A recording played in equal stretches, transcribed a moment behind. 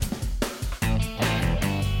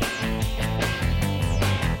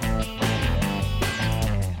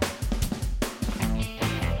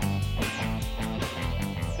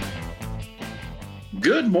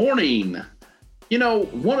Good morning. You know,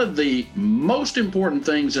 one of the most important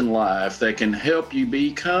things in life that can help you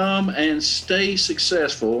become and stay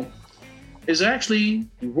successful is actually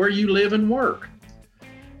where you live and work.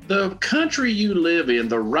 The country you live in,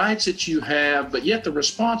 the rights that you have, but yet the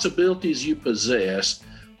responsibilities you possess,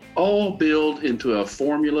 all build into a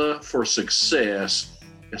formula for success,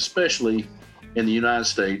 especially in the United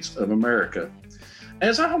States of America.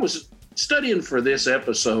 As I was studying for this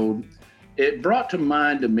episode, it brought to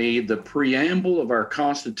mind to me the preamble of our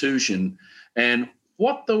Constitution and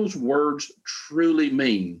what those words truly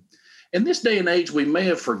mean. In this day and age, we may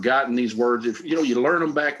have forgotten these words. If you learn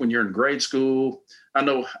them back when you're in grade school. I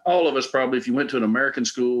know all of us probably, if you went to an American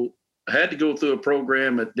school, had to go through a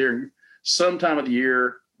program during some time of the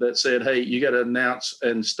year that said, hey, you got to announce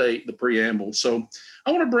and state the preamble. So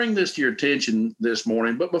I want to bring this to your attention this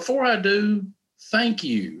morning. But before I do, thank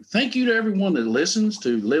you. Thank you to everyone that listens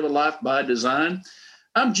to Live a Life by Design.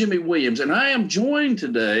 I'm Jimmy Williams, and I am joined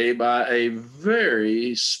today by a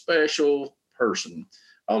very special person.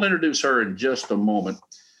 I'll introduce her in just a moment.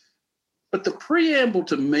 But the preamble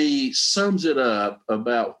to me sums it up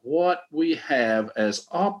about what we have as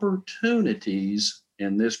opportunities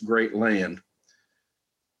in this great land.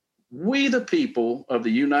 We, the people of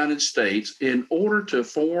the United States, in order to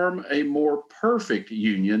form a more perfect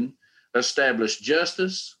union, establish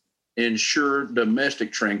justice, ensure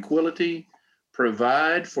domestic tranquility,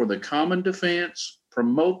 provide for the common defense,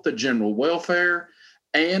 promote the general welfare,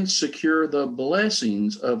 and secure the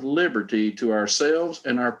blessings of liberty to ourselves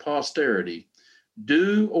and our posterity.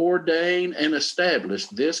 Do ordain and establish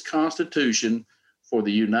this Constitution for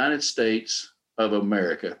the United States of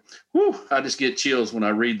America. Whew, I just get chills when I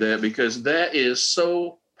read that because that is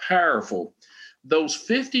so powerful. Those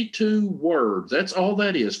 52 words, that's all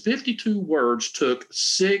that is. 52 words took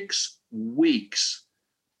 6 weeks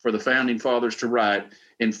for the founding fathers to write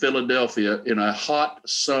in Philadelphia in a hot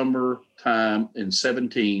summer time in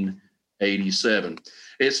 1787.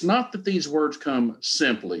 It's not that these words come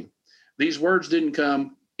simply. These words didn't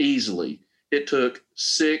come easily. It took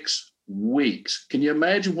 6 weeks. Can you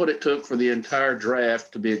imagine what it took for the entire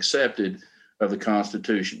draft to be accepted of the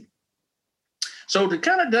Constitution? So to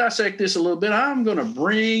kind of dissect this a little bit, I'm going to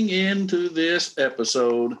bring into this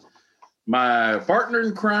episode my partner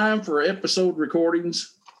in crime for episode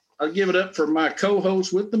recordings. I'll give it up for my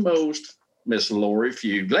co-host with the most, Miss Lori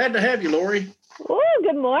Few. Glad to have you, Lori. Oh,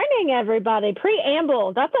 good morning, everybody.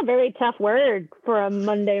 Preamble. That's a very tough word for a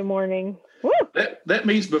Monday morning. Woo. That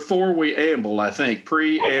means before we amble, I think.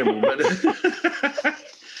 Preamble. But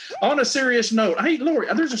on a serious note, hey, Lori,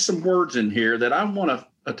 there's just some words in here that I want to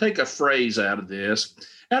take a phrase out of this.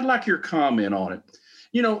 I'd like your comment on it.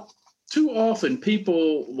 You know, too often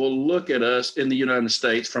people will look at us in the United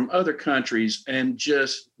States from other countries and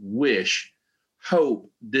just wish, hope,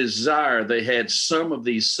 desire they had some of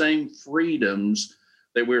these same freedoms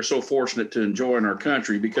that we're so fortunate to enjoy in our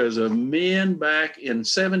country because of men back in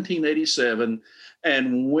 1787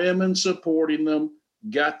 and women supporting them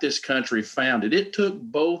got this country founded. It took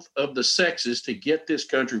both of the sexes to get this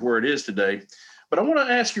country where it is today. But I want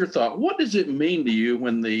to ask your thought. What does it mean to you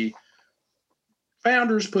when the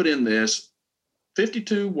founders put in this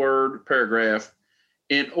 52-word paragraph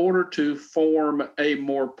in order to form a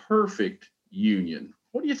more perfect union?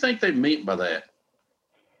 What do you think they meant by that?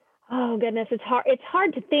 Oh, goodness. It's hard. It's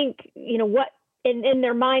hard to think, what in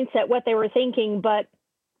their mindset, what they were thinking. But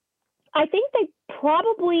I think they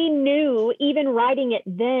probably knew, even writing it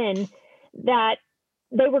then, that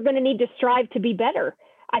they were going to need to strive to be better.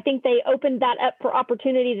 I think they opened that up for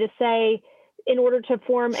opportunity to say, in order to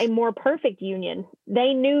form a more perfect union,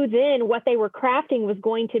 they knew then what they were crafting was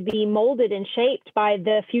going to be molded and shaped by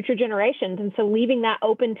the future generations. And so leaving that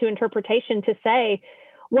open to interpretation to say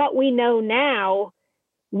what we know now,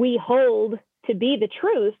 we hold to be the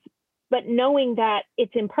truth, but knowing that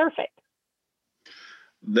it's imperfect.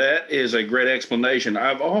 That is a great explanation.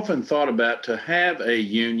 I've often thought about to have a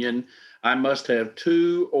union, I must have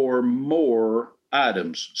 2 or more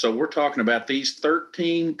items. So we're talking about these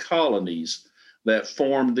 13 colonies that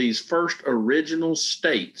formed these first original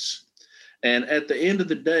states. And at the end of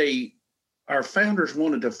the day, our founders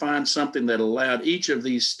wanted to find something that allowed each of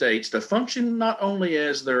these states to function not only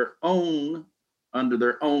as their own, under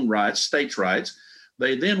their own rights, states' rights.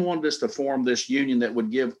 They then wanted us to form this union that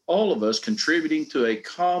would give all of us contributing to a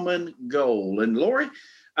common goal. And Lori,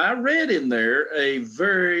 I read in there a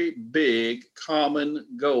very big common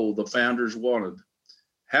goal the founders wanted.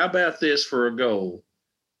 How about this for a goal?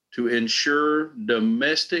 To ensure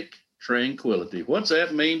domestic tranquility. What's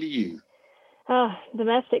that mean to you? Oh,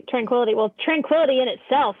 domestic tranquility. Well, tranquility in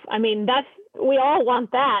itself. I mean, we all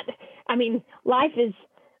want that. I mean, life is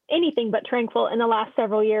anything but tranquil in the last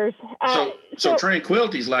several years. So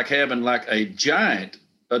tranquility is like having like a giant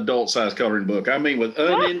adult-sized coloring book. I mean, with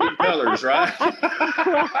unending colors, right?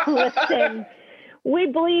 Well, listen, we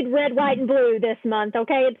bleed red, white, and blue this month.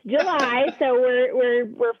 Okay, it's July, so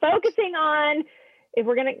we're focusing on, if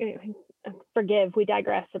we're gonna forgive, we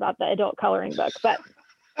digress about the adult coloring book, but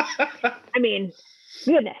I mean,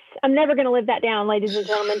 goodness, I'm never gonna live that down, ladies and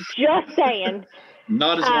gentlemen. Just saying.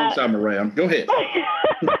 Not as long as I'm around. Go ahead.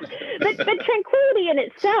 but tranquility in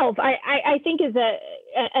itself, I think, is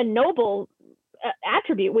a noble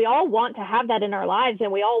attribute. We all want to have that in our lives,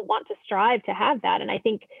 and we all want to strive to have that. And I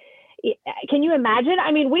think, can you imagine?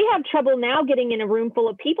 I mean, we have trouble now getting in a room full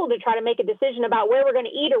of people to try to make a decision about where we're going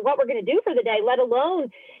to eat or what we're going to do for the day, let alone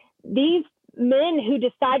these men who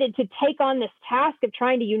decided to take on this task of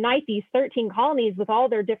trying to unite these 13 colonies with all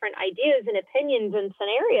their different ideas and opinions and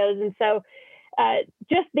scenarios. And so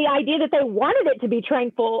just the idea that they wanted it to be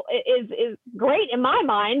tranquil is great in my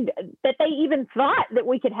mind, that they even thought that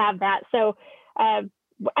we could have that. So I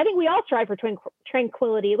think we all strive for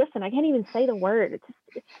tranquility. Listen, I can't even say the word.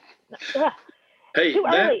 Hey,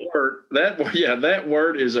 that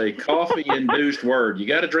word is a coffee-induced word. You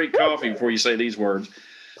got to drink coffee before you say these words.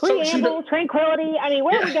 Preamble, tranquility. I mean,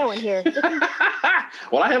 where are we going here?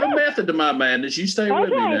 Well, I have a method to my madness. You stay with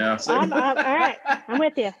me now. All right, I'm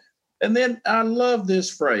with you. And then I love this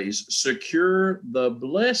phrase, secure the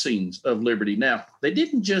blessings of liberty. Now, they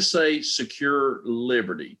didn't just say secure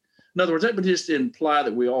liberty. In other words, that would just imply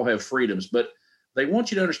that we all have freedoms, but they want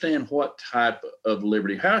you to understand what type of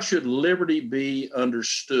liberty. How should liberty be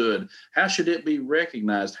understood? How should it be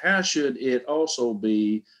recognized? How should it also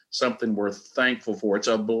be something we're thankful for? It's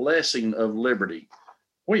a blessing of liberty.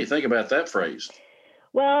 What do you think about that phrase?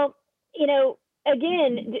 Well,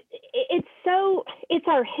 again, it's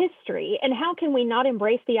our history, and how can we not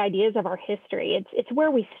embrace the ideas of our history? It's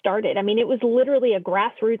where we started. I mean, it was literally a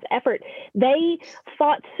grassroots effort. They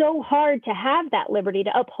fought so hard to have that liberty,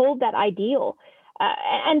 to uphold that ideal.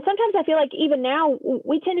 And sometimes I feel like even now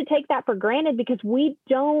we tend to take that for granted because we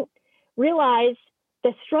don't realize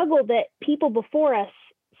the struggle that people before us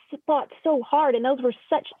fought so hard. And those were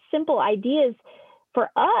such simple ideas for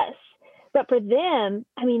us. But for them,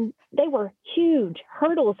 I mean, they were huge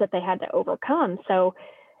hurdles that they had to overcome. So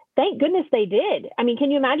thank goodness they did. I mean,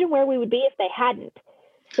 can you imagine where we would be if they hadn't?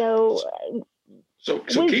 So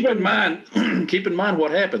keep in mind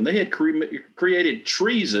what happened. They had created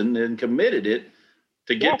treason and committed it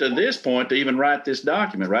to get to this point, to even write this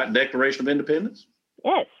document, right? Declaration of Independence.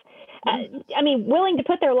 Yes. I mean, willing to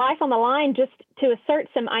put their life on the line just to assert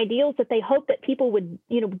some ideals that they hope that people would,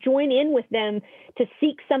 join in with them to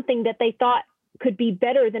seek something that they thought could be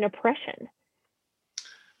better than oppression.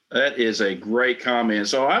 That is a great comment.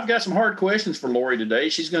 So I've got some hard questions for Lori today.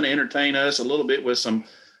 She's going to entertain us a little bit with some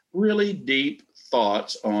really deep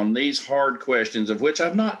thoughts on these hard questions, of which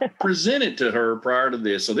I've not presented to her prior to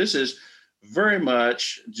this. So this is very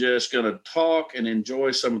much just going to talk and enjoy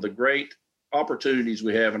some of the great opportunities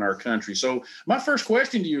we have in our country. So my first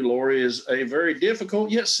question to you, Lori, is a very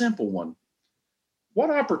difficult yet simple one. What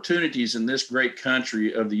opportunities in this great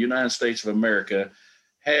country of the United States of America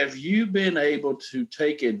have you been able to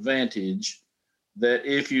take advantage that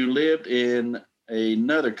if you lived in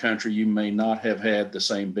another country, you may not have had the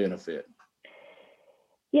same benefit?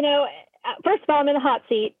 First of all, I'm in the hot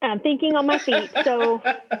seat. I'm thinking on my feet. So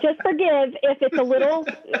just forgive if it's a little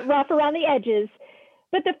rough around the edges.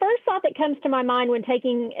 But the first thought that comes to my mind when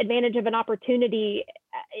taking advantage of an opportunity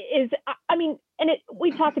is,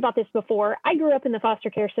 we talked about this before. I grew up in the foster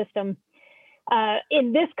care system.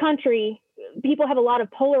 In this country, people have a lot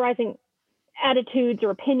of polarizing attitudes or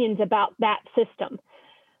opinions about that system.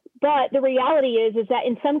 But the reality is that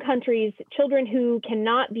in some countries, children who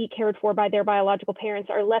cannot be cared for by their biological parents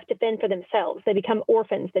are left to fend for themselves. They become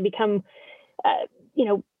orphans. They become,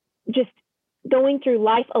 just going through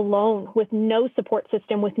life alone with no support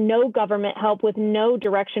system, with no government help, with no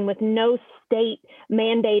direction, with no state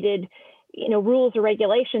mandated, rules or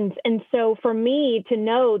regulations. And so for me to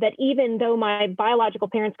know that even though my biological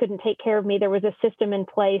parents couldn't take care of me, there was a system in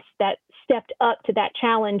place that stepped up to that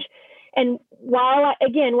challenge. And while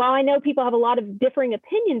I know people have a lot of differing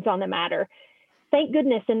opinions on the matter, thank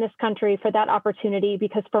goodness in this country for that opportunity,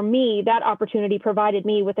 because for me, that opportunity provided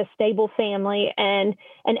me with a stable family and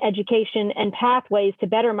an education and pathways to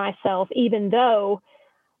better myself, even though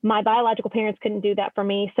my biological parents couldn't do that for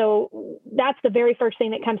me. So that's the very first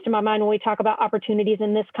thing that comes to my mind when we talk about opportunities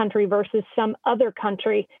in this country versus some other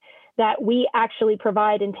country that we actually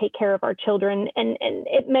provide and take care of our children. And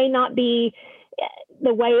it may not be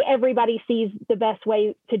the way everybody sees the best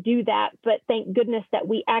way to do that, but thank goodness that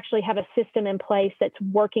we actually have a system in place that's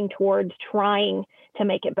working towards trying to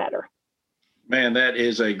make it better. Man, that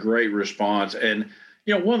is a great response. And,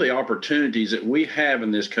 one of the opportunities that we have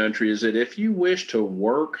in this country is that if you wish to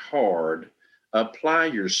work hard, apply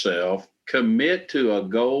yourself, commit to a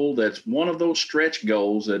goal that's one of those stretch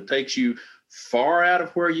goals that takes you far out of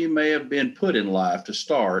where you may have been put in life to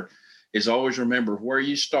start, is always remember where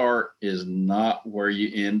you start is not where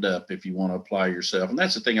you end up if you want to apply yourself. And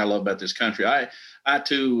that's the thing I love about this country. I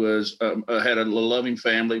too was had a loving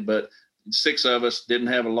family, but 6 of us didn't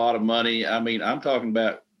have a lot of money. I mean, I'm talking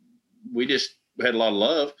about we just had a lot of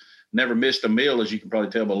love. Never missed a meal, as you can probably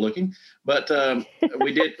tell by looking. But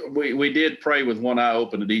we did pray with one eye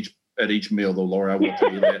open at each meal, though, Laura. I will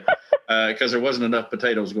tell you that because there wasn't enough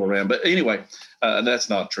potatoes to go around. But anyway, that's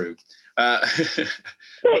not true.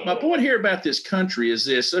 But my point here about this country is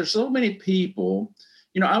this: there's so many people.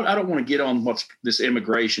 I don't want to get on what's this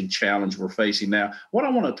immigration challenge we're facing now. What I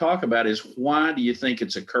want to talk about is why do you think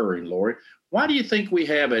it's occurring, Lori? Why do you think we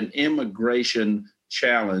have an immigration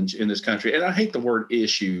challenge in this country? And I hate the word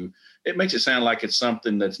issue. It makes it sound like it's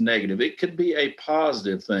something that's negative. It could be a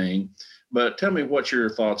positive thing, but tell me what your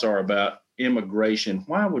thoughts are about immigration.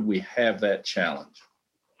 Why would we have that challenge?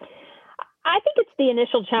 I think it's the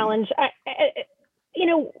initial challenge.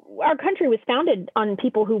 Our country was founded on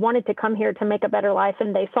people who wanted to come here to make a better life,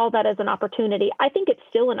 and they saw that as an opportunity. I think it's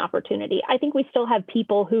still an opportunity. I think we still have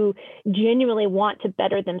people who genuinely want to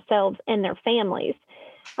better themselves and their families.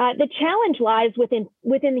 The challenge lies within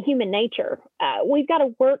the human nature. We've got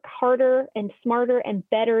to work harder and smarter and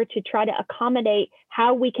better to try to accommodate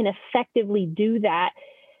how we can effectively do that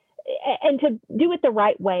and to do it the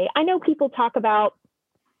right way. I know people talk about,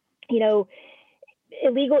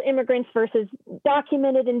 illegal immigrants versus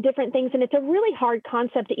documented and different things. And it's a really hard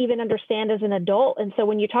concept to even understand as an adult. And so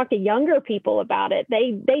when you talk to younger people about it,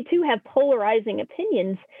 they too have polarizing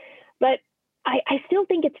opinions. But I still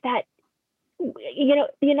think it's that, the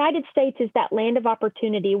United States is that land of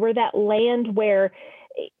opportunity. We're that land where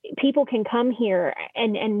people can come here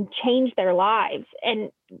and change their lives.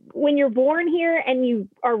 And when you're born here and you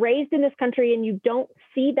are raised in this country and you don't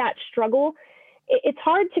see that struggle, it's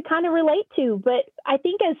hard to kind of relate to. But I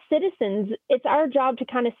think as citizens, it's our job to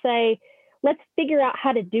kind of say, let's figure out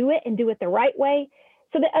how to do it and do it the right way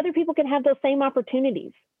so that other people can have those same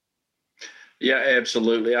opportunities. Yeah,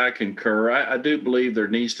 absolutely. I concur. I do believe there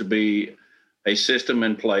needs to be a system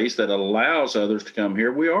in place that allows others to come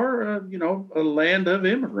here. We are, a land of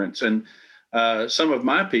immigrants. And some of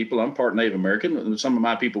my people, I'm part Native American, some of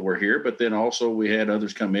my people were here, but then also we had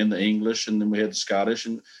others come in, the English, and then we had the Scottish.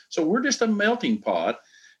 And so we're just a melting pot.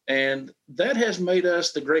 And that has made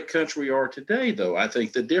us the great country we are today, though. I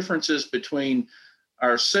think the differences between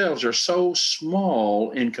ourselves are so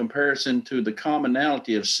small in comparison to the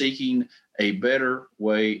commonality of seeking a better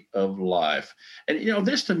way of life. And,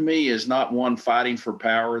 this to me is not one fighting for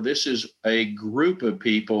power. This is a group of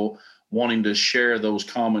people wanting to share those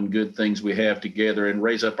common good things we have together and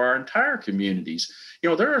raise up our entire communities.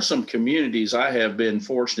 There are some communities I have been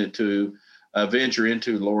fortunate to venture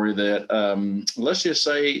into, Lori, that let's just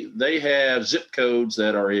say they have zip codes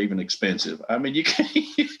that are even expensive. I mean, you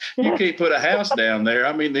can't put a house down there.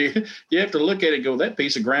 I mean, you have to look at it and go, that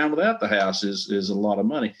piece of ground without the house is a lot of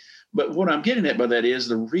money. But what I'm getting at by that is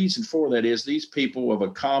the reason for that is these people of a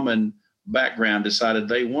common background decided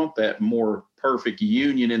they want that more perfect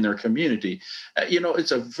union in their community.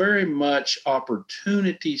 It's a very much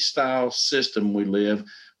opportunity style system we live,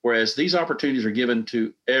 whereas these opportunities are given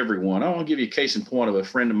to everyone. I want to give you a case in point of a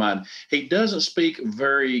friend of mine. He doesn't speak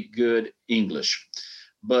very good English,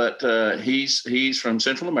 but he's from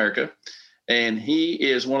Central America, and he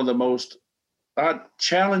is one of the most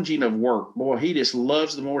challenging of work. Boy, he just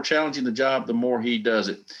loves the more challenging the job, the more he does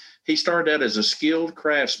it. He started out as a skilled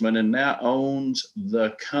craftsman and now owns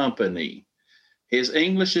the company. His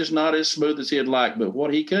English is not as smooth as he'd like, but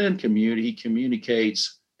what he can communicate, he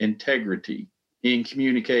communicates integrity. He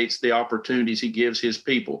communicates the opportunities he gives his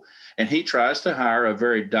people. And he tries to hire a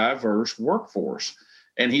very diverse workforce.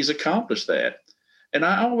 And he's accomplished that. And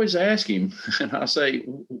I always ask him, and I say,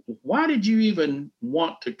 why did you even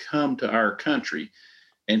want to come to our country?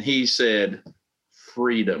 And he said,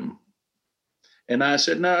 freedom. And I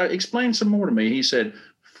said, no, explain some more to me. He said,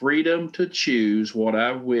 freedom to choose what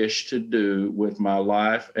I wish to do with my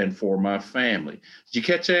life and for my family. Did you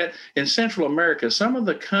catch that? In Central America, some of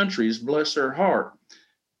the countries, bless their heart,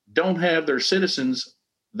 don't have their citizens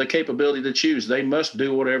the capability to choose. They must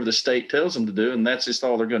do whatever the state tells them to do, and that's just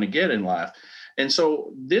all they're going to get in life. And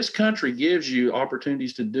so this country gives you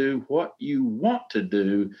opportunities to do what you want to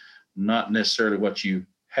do, not necessarily what you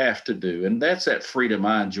have to do. And that's that freedom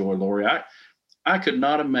I enjoy, Lori. I could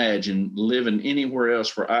not imagine living anywhere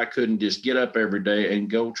else where I couldn't just get up every day and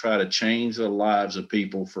go try to change the lives of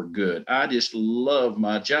people for good. I just love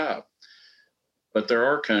my job. But there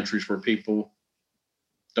are countries where people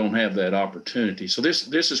don't have that opportunity. So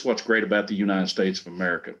this is what's great about the United States of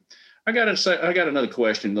America. I got another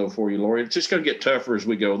question though for you, Lori. It's just going to get tougher as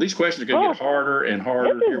we go. These questions are going to get harder and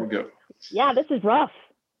harder. Here we go. Yeah, this is rough.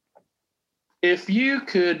 If you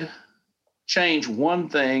could change one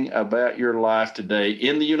thing about your life today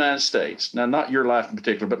in the United States, now not your life in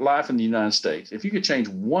particular, but life in the United States, if you could change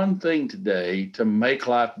one thing today to make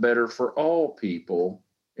life better for all people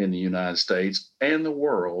in the United States and the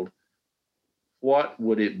world, what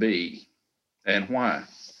would it be and why?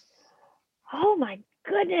 Oh my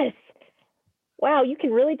goodness. Wow, you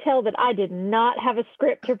can really tell that I did not have a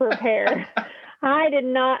script to prepare. I did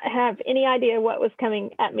not have any idea what was coming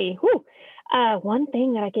at me. Whew. One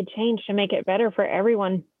thing that I could change to make it better for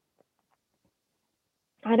everyone.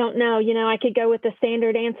 I don't know. I could go with the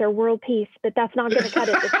standard answer, world peace, but that's not going to cut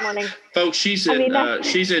it this morning. Folks, she's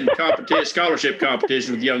in scholarship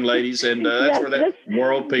competition with young ladies, and that's where that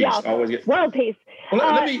world peace always gets. World peace.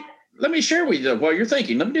 Well, let me share with you while you're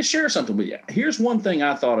thinking. Let me just share something with you. Here's one thing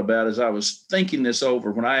I thought about as I was thinking this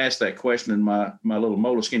over when I asked that question in my little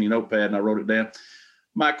Moleskine notepad and I wrote it down.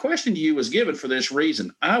 My question to you was given for this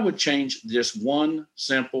reason. I would change just one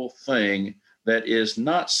simple thing that is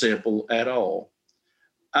not simple at all.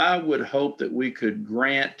 I would hope that we could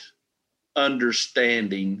grant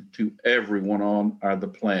understanding to everyone on the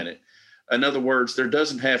planet. In other words, there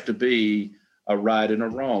doesn't have to be a right and a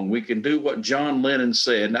wrong. We can do what John Lennon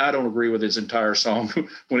said. And I don't agree with his entire song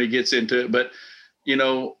when he gets into it, but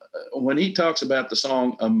when he talks about the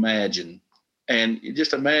song Imagine, and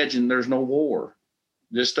just imagine there's no war.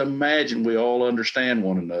 Just imagine we all understand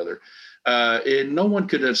one another. No one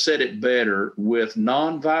could have said it better with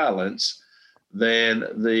nonviolence than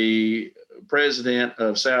the president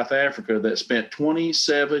of South Africa that spent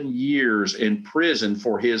 27 years in prison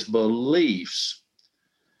for his beliefs.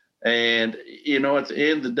 And, at the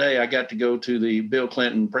end of the day, I got to go to the Bill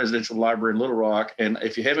Clinton Presidential Library in Little Rock. And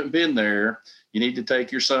if you haven't been there, you need to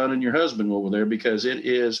take your son and your husband over there because it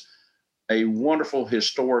is a wonderful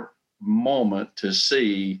historic moment to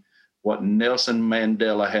see what Nelson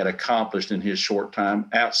Mandela had accomplished in his short time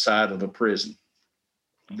outside of a prison.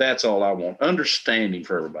 That's all I want. Understanding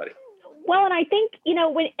for everybody. Well, and I think,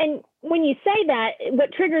 when you say that,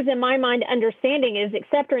 what triggers in my mind understanding is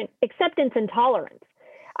acceptance and tolerance.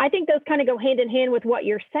 I think those kind of go hand in hand with what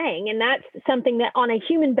you're saying. And that's something that on a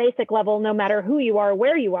human basic level, no matter who you are,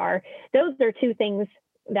 where you are, those are two things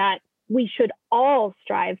that we should all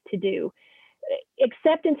strive to do.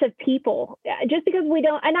 Acceptance of people, just because we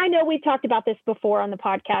don't, and I know we've talked about this before on the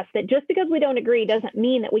podcast, that just because we don't agree doesn't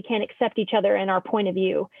mean that we can't accept each other and our point of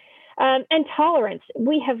view. And tolerance,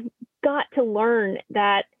 we have got to learn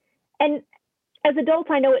that. And as adults,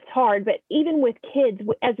 I know it's hard, but even with kids,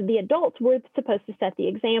 as the adults, we're supposed to set the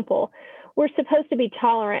example. We're supposed to be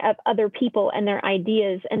tolerant of other people and their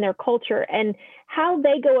ideas and their culture and how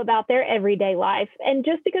they go about their everyday life. And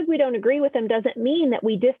just because we don't agree with them doesn't mean that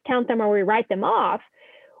we discount them or we write them off.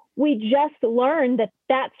 We just learn that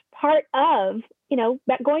that's part of,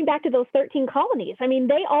 going back to those 13 colonies. I mean,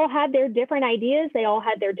 they all had their different ideas. They all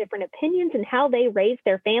had their different opinions and how they raised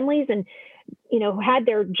their families and, had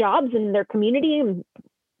their jobs in their community and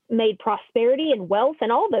made prosperity and wealth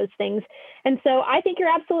and all those things. And so I think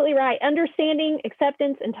you're absolutely right. Understanding,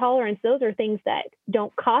 acceptance, and tolerance, those are things that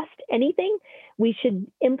don't cost anything. We should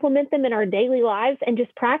implement them in our daily lives and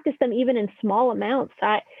just practice them even in small amounts.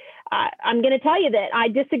 I'm going to tell you that I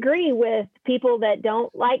disagree with people that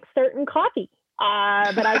don't like certain coffee.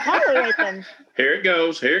 But I tolerate them. Here it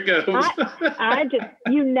goes. I just,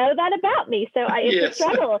 that about me. So it's a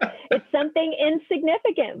struggle. It's something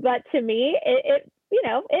insignificant, but to me,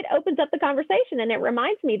 it opens up the conversation and it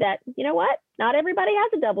reminds me that, not everybody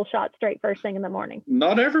has a double shot straight first thing in the morning.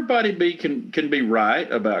 Not everybody can be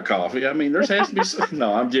right about coffee. I mean, there has to be some,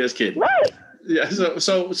 no, I'm just kidding. Right. Yeah.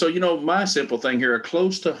 So, my simple thing here,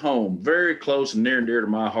 close to home, very close and near and dear to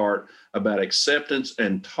my heart about acceptance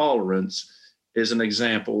and tolerance is an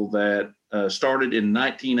example that started in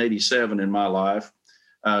 1987 in my life,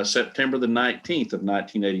 September the 19th of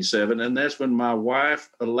 1987. And that's when my wife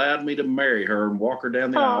allowed me to marry her and walk her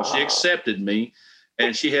down the aisle. She accepted me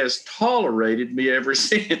and she has tolerated me ever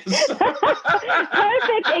since.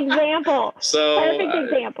 Perfect example. So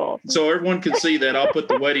everyone can see that. I'll put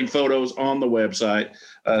the wedding photos on the website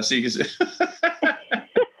so you can see.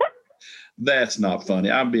 That's not funny.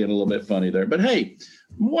 I'm being a little bit funny there. But hey,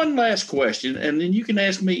 one last question, and then you can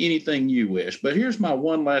ask me anything you wish. But here's my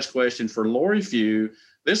one last question for Lori Few.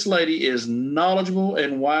 This lady is knowledgeable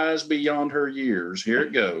and wise beyond her years. Here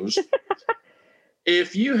it goes.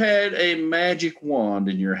 If you had a magic wand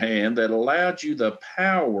in your hand that allowed you the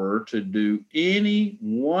power to do any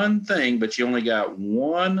one thing, but you only got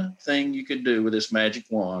one thing you could do with this magic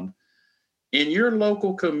wand, in your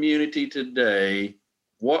local community today,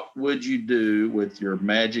 what would you do with your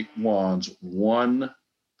magic wand's 1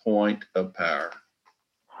 point of power?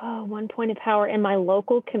 Oh, 1 point of power in my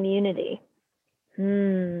local community.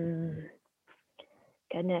 Goodness.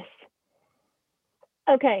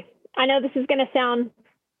 Okay. I know this is going to sound,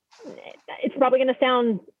 it's probably going to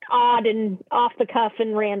sound odd and off the cuff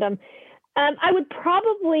and random. I would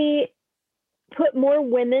probably put more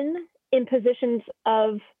women in positions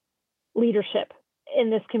of leadership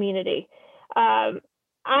in this community.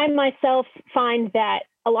 I myself find that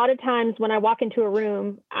a lot of times when I walk into a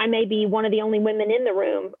room, I may be one of the only women in the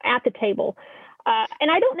room at the table. And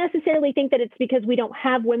I don't necessarily think that it's because we don't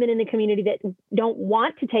have women in the community that don't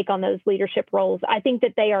want to take on those leadership roles. I think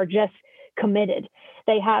that they are just committed.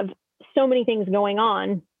 They have so many things going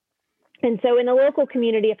on. And so in the local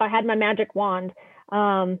community, if I had my magic wand,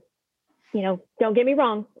 don't get me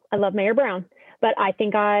wrong, I love Mayor Brown, but I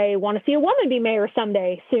think I want to see a woman be mayor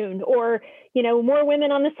someday soon, or, more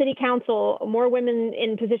women on the city council, more women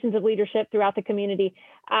in positions of leadership throughout the community.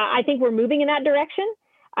 I think we're moving in that direction.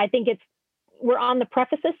 I think we're on the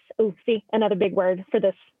precipice. Oh, see, another big word for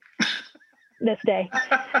this day.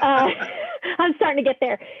 I'm starting to get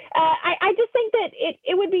there. I just think that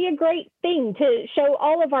it would be a great thing to show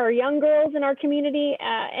all of our young girls in our community,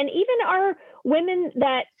 and even our women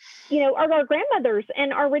that, are our grandmothers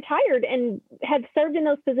and are retired and have served in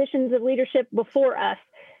those positions of leadership before us,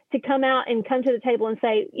 to come out and come to the table and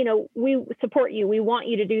say, we support you. We want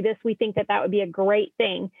you to do this. We think that would be a great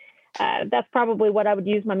thing. That's probably what I would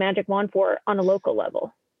use my magic wand for on a local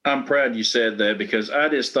level. I'm proud you said that, because I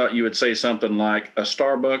just thought you would say something like a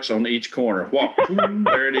Starbucks on each corner. Whoa,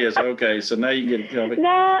 there it is. Okay, so now you get.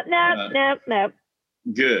 No.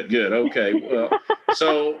 Good. Okay. Well,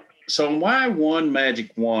 so why one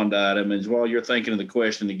magic wand item is, while you're thinking of the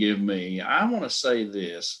question to give me, I want to say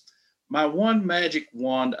this. My one magic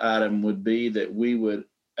wand item would be that we would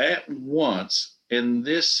at once in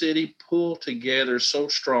this city pull together so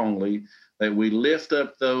strongly that we lift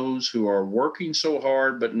up those who are working so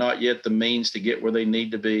hard, but not yet the means to get where they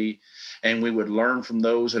need to be. And we would learn from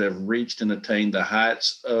those that have reached and attained the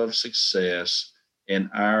heights of success in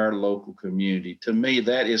our local community. To me,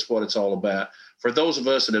 that is what it's all about. For those of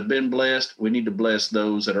us that have been blessed, we need to bless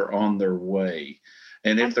those that are on their way.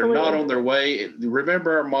 And if Absolutely. They're not on their way,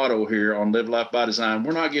 remember our motto here on Live Life by Design.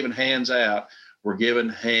 We're not giving hands out, we're giving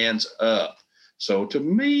hands up. So to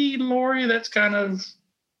me, Lori, that's kind of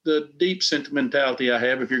the deep sentimentality I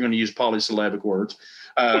have, if you're going to use polysyllabic words.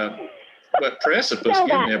 But precipice,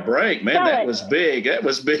 give me a break. Man, that was big.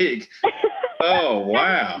 Oh,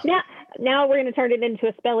 wow. Now we're going to turn it into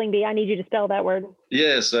a spelling bee. I need you to spell that word.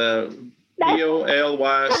 Yes,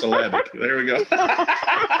 P-O-L-Y syllabic. There we go.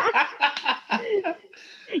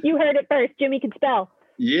 You heard it first. Jimmy can spell.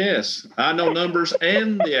 Yes, I know numbers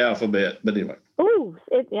and the alphabet. But anyway. Ooh,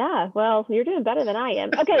 well, you're doing better than I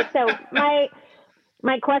am. Okay, so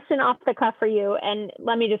my question off the cuff for you, and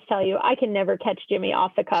let me just tell you, I can never catch Jimmy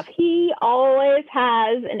off the cuff. He always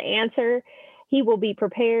has an answer. He will be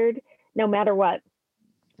prepared no matter what.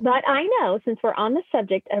 But I know, since we're on the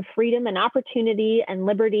subject of freedom and opportunity and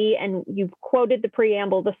liberty, and you've quoted the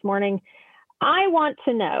preamble this morning, I want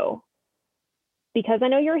to know, because I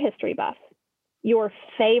know you're a history buff, your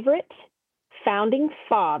favorite founding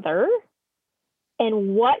father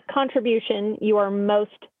and what contribution you are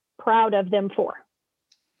most proud of them for.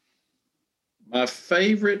 My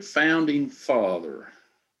favorite founding father.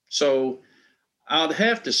 So I'd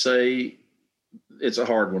have to say it's a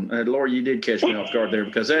hard one. Laura, you did catch me off guard there,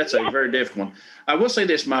 because that's a very difficult one. I will say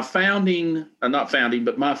this, my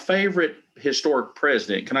my favorite historic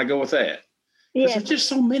president. Can I go with that? Because there's just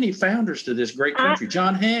so many founders to this great country.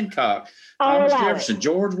 John Hancock, Thomas Jefferson,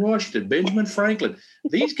 George Washington, Benjamin Franklin.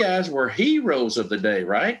 These guys were heroes of the day,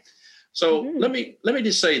 right? So let me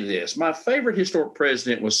just say this. My favorite historic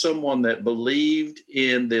president was someone that believed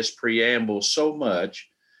in this preamble so much,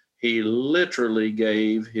 he literally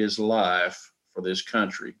gave his life for this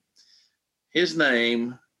country. His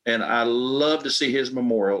name, and I love to see his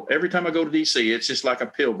memorial. Every time I go to D.C., it's just like a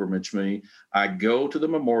pilgrimage to me. I go to the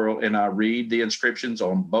memorial and I read the inscriptions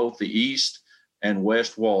on both the east and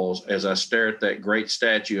west walls as I stare at that great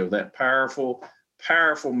statue of that powerful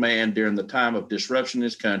powerful man during the time of disruption in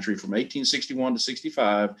this country from 1861 to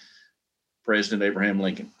 65, President Abraham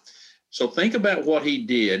Lincoln. So think about what he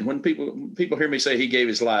did. When people hear me say he gave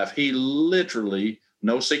his life, he literally,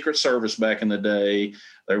 no Secret Service back in the day.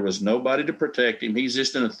 There was nobody to protect him. He's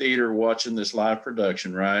just in a theater watching this live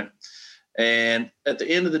production, right? And at the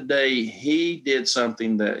end of the day, he did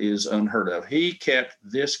something that is unheard of. He kept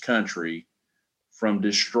this country from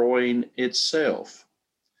destroying itself.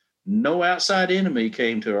 No outside enemy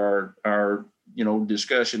came to our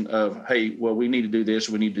discussion of, hey, well, we need to do this,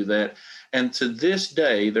 we need to do that. And to this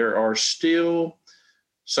day, there are still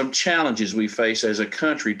some challenges we face as a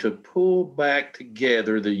country to pull back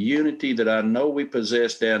together the unity that I know we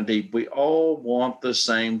possess down deep. We all want the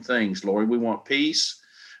same things, Lori. We want peace.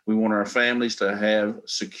 We want our families to have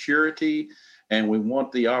security, and we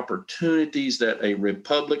want the opportunities that a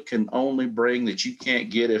republic can only bring that you can't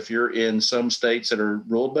get if you're in some states that are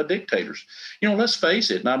ruled by dictators. Let's face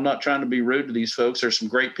it, and I'm not trying to be rude to these folks. There's some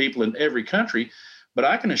great people in every country, but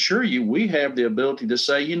I can assure you we have the ability to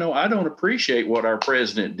say, I don't appreciate what our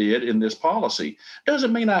president did in this policy.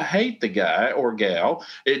 Doesn't mean I hate the guy or gal.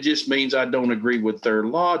 It just means I don't agree with their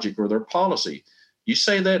logic or their policy. You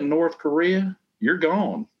say that in North Korea, you're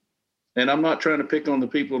gone. And I'm not trying to pick on the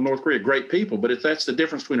people of North Korea, great people, but that's the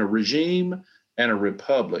difference between a regime and a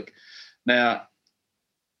republic. Now,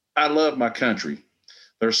 I love my country.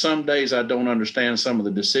 There's some days I don't understand some of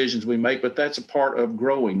the decisions we make, but that's a part of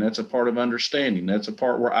growing. That's a part of understanding. That's a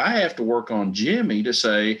part where I have to work on Jimmy to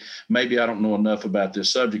say, maybe I don't know enough about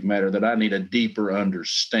this subject matter, that I need a deeper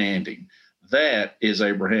understanding. That is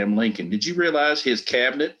Abraham Lincoln. Did you realize his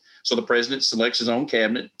cabinet? So the president selects his own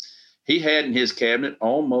cabinet. He had in his cabinet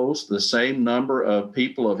almost the same number of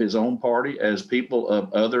people of his own party as people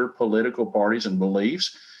of other political parties and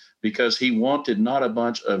beliefs, because he wanted not a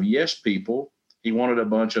bunch of yes people. He wanted a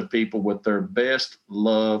bunch of people with their best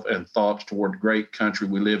love and thoughts toward the great country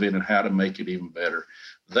we live in and how to make it even better.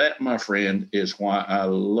 That, my friend, is why I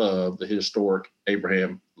love the historic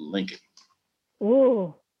Abraham Lincoln.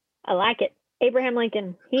 Ooh, I like it. Abraham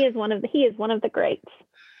Lincoln. He is one of the greats.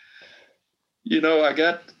 I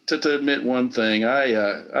got to admit one thing.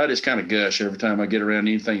 I just kind of gush every time I get around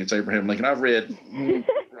anything that's Abraham Lincoln. I've read,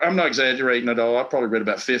 I'm not exaggerating at all, I've probably read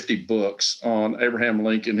about 50 books on Abraham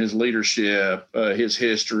Lincoln, his leadership, his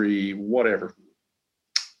history, whatever.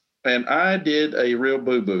 And I did a real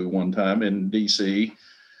boo-boo one time in D.C.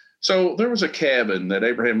 So there was a cabin that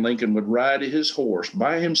Abraham Lincoln would ride his horse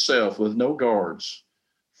by himself with no guards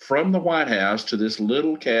from the White House to this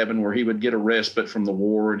little cabin where he would get a respite from the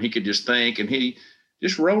war and he could just think, and he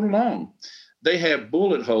just rode along. They have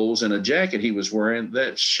bullet holes in a jacket he was wearing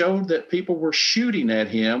that showed that people were shooting at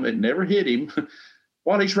him. It never hit him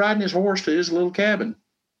while he's riding his horse to his little cabin.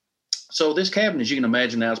 So this cabin, as you can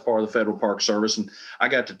imagine, now is part of the Federal Park Service, and I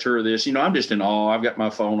got to tour this. I'm just in awe. I've got my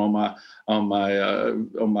phone on my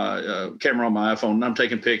camera on my iPhone, and I'm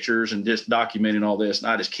taking pictures and just documenting all this.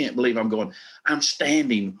 And I just can't believe I'm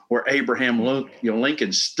standing where Abraham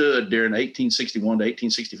Lincoln stood during 1861 to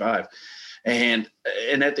 1865. And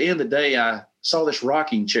at the end of the day, I saw this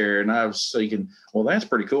rocking chair, and I was thinking, well, that's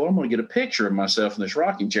pretty cool. I'm going to get a picture of myself in this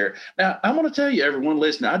rocking chair. Now, I'm going to tell you, everyone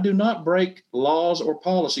listening, I do not break laws or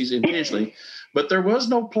policies intentionally, but there was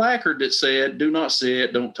no placard that said, do not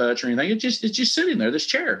sit, don't touch or anything. It's just sitting there, this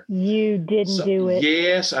chair. You didn't do it.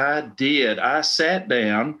 Yes, I did. I sat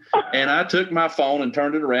down and I took my phone and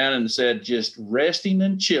turned it around and said, just resting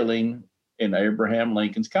and chilling in Abraham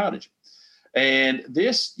Lincoln's cottage. And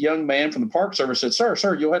this young man from the Park Service said, sir,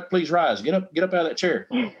 you'll have to please rise. Get up out of that chair.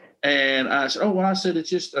 And I said, I said, it's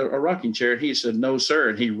just a rocking chair. He said, no, sir.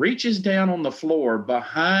 And he reaches down on the floor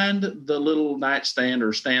behind the little nightstand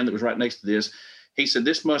or stand that was right next to this. He said,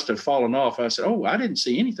 this must have fallen off. I said, I didn't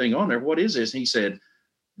see anything on there. What is this? And he said,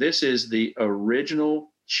 this is the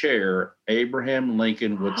original chair Abraham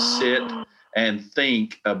Lincoln would sit and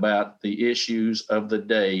think about the issues of the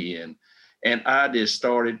day in. And I just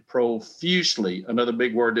started profusely, another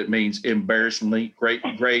big word that means embarrassingly, great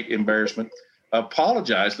embarrassment,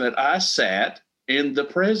 apologizing that I sat in the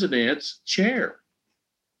president's chair.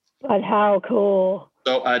 But how cool.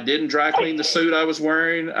 So I didn't dry clean the suit I was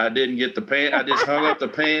wearing. I didn't get the pants. I just hung up the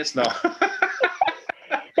pants. No.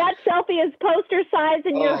 That selfie is poster size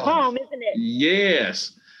in your home, isn't it?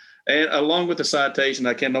 Yes. And along with the citation,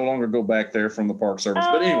 I can no longer go back there from the Park Service.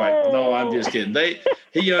 But anyway, no, I'm just kidding.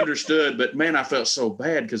 He understood, but man, I felt so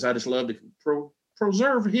bad because I just love to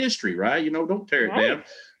preserve history, right? Don't tear it down.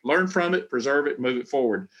 Learn from it, preserve it, move it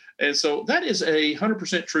forward. And so that is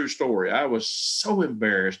 100% true story. I was so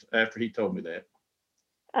embarrassed after he told me that.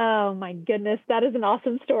 Oh my goodness, that is an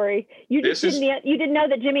awesome story. You didn't know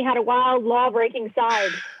that Jimmy had a wild law-breaking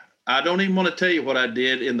side. I don't even want to tell you what I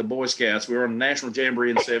did in the Boy Scouts. We were on a National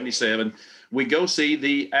Jamboree in 77. We go see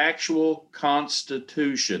the actual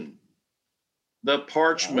Constitution, the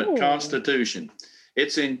parchment Constitution.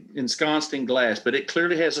 It's ensconced in glass, but it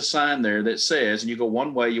clearly has a sign there that says, and you go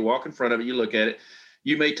one way, you walk in front of it, you look at it.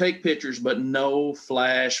 You may take pictures, but no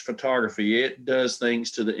flash photography. It does things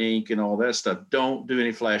to the ink and all that stuff. Don't do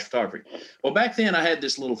any flash photography. Well, back then I had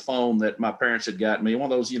this little phone that my parents had gotten me.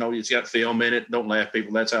 One of those, it's got film in it. Don't laugh,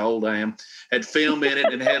 people. That's how old I am. Had film in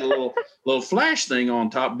it and had a little flash thing on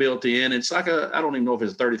top built in. It's like I don't even know if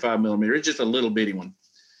it's 35 millimeter. It's just a little bitty one.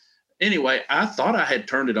 Anyway, I thought I had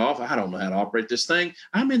turned it off. I don't know how to operate this thing.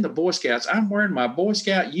 I'm in the Boy Scouts. I'm wearing my Boy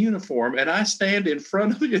Scout uniform, and I stand in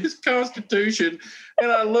front of this Constitution,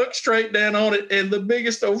 and I look straight down on it, and the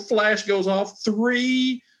biggest old flash goes off.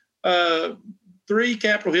 Three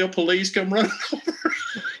Capitol Hill police come running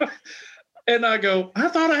over. And I go, I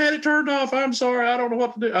thought I had it turned off. I'm sorry. I don't know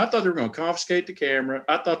what to do. I thought they were going to confiscate the camera.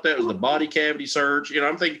 I thought that was the body cavity search.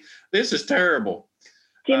 I'm thinking, this is terrible.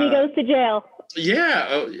 Jimmy goes to jail.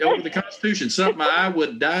 Yeah, over the Constitution, something I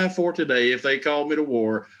would die for today if they called me to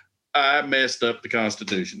war. I messed up the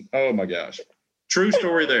Constitution. Oh, my gosh. True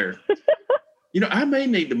story there. I may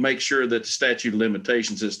need to make sure that the statute of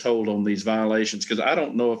limitations is told on these violations because I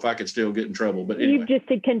don't know if I could still get in trouble. But anyway. You've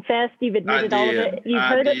just confessed. You've admitted all of it. You've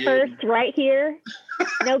heard it first right here.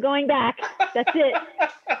 No going back. That's it.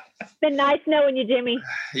 It's been nice knowing you, Jimmy.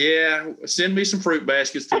 Yeah, send me some fruit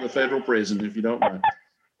baskets to the federal prison if you don't mind.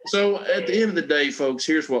 So at the end of the day, folks,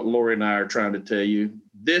 here's what Lori and I are trying to tell you.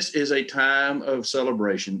 This is a time of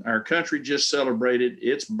celebration. Our country just celebrated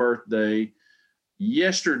its birthday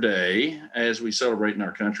yesterday as we celebrate in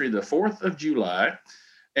our country, the 4th of July.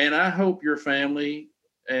 And I hope your family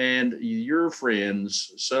and your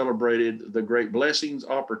friends celebrated the great blessings,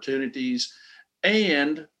 opportunities,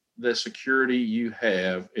 and the security you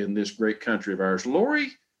have in this great country of ours.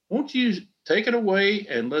 Lori, won't you take it away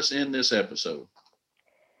and let's end this episode?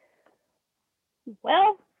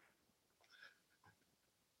 Well,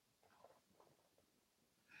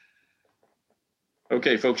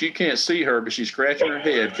 okay, folks, you can't see her, but she's scratching her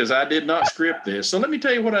head because I did not script this. So let me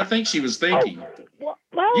tell you what I think she was thinking. Well,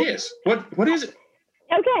 yes. What is it?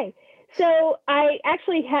 Okay. So I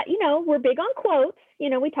actually had, we're big on quotes.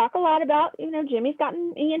 We talk a lot about, Jimmy's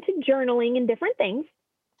gotten me into journaling and different things.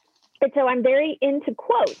 And so I'm very into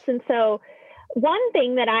quotes. And so one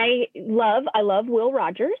thing that I love Will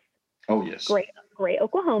Rogers. Oh, yes. Great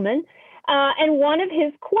Oklahoman. And one of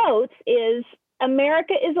his quotes is,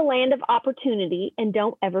 America is a land of opportunity and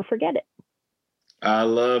don't ever forget it. I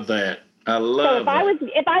love that. So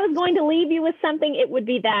if I was going to leave you with something, it would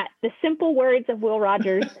be that, the simple words of Will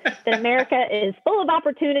Rogers, that America is full of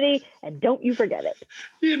opportunity and don't you forget it.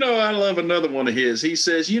 I love another one of his. He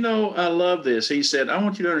says, I love this. He said, I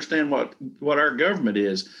want you to understand what our government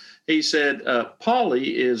is. He said,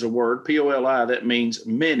 poly is a word, P-O-L-I, that means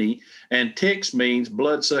many, and ticks means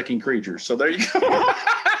blood-sucking creatures. So there you go.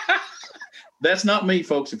 That's not me,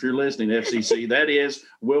 folks, if you're listening, FCC. That is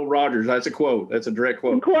Will Rogers. That's a quote. That's a direct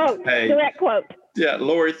quote. Direct quote. Yeah,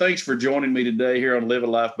 Lori, thanks for joining me today here on Live a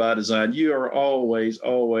Life by Design. You are always,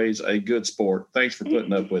 always a good sport. Thanks for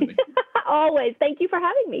putting up with me. Always. Thank you for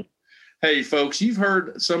having me. Hey, folks, you've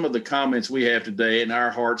heard some of the comments we have today, and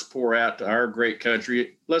our hearts pour out to our great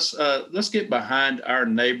country. Let's get behind our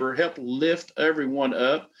neighbor, help lift everyone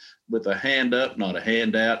up with a hand up, not a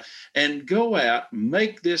handout, and go out,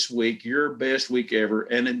 make this week your best week ever,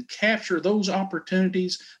 and then capture those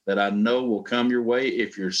opportunities that I know will come your way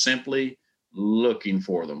if you're simply looking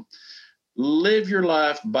for them. Live your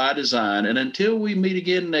life by design, and until we meet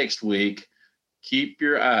again next week, keep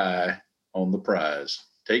your eye on the prize.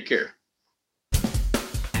 Take care.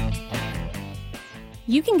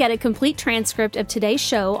 You can get a complete transcript of today's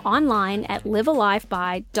show online at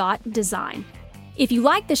livealifeby.design. If you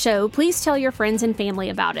like the show, please tell your friends and family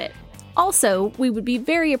about it. Also, we would be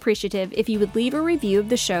very appreciative if you would leave a review of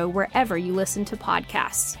the show wherever you listen to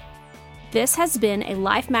podcasts. This has been a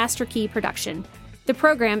Life Master Key production. The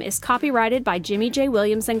program is copyrighted by Jimmy J.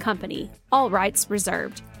 Williams and Company, all rights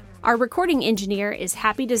reserved. Our recording engineer is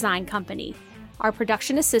Happy Design Company. Our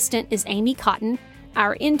production assistant is Amy Cotton.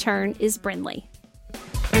 Our intern is Brinley.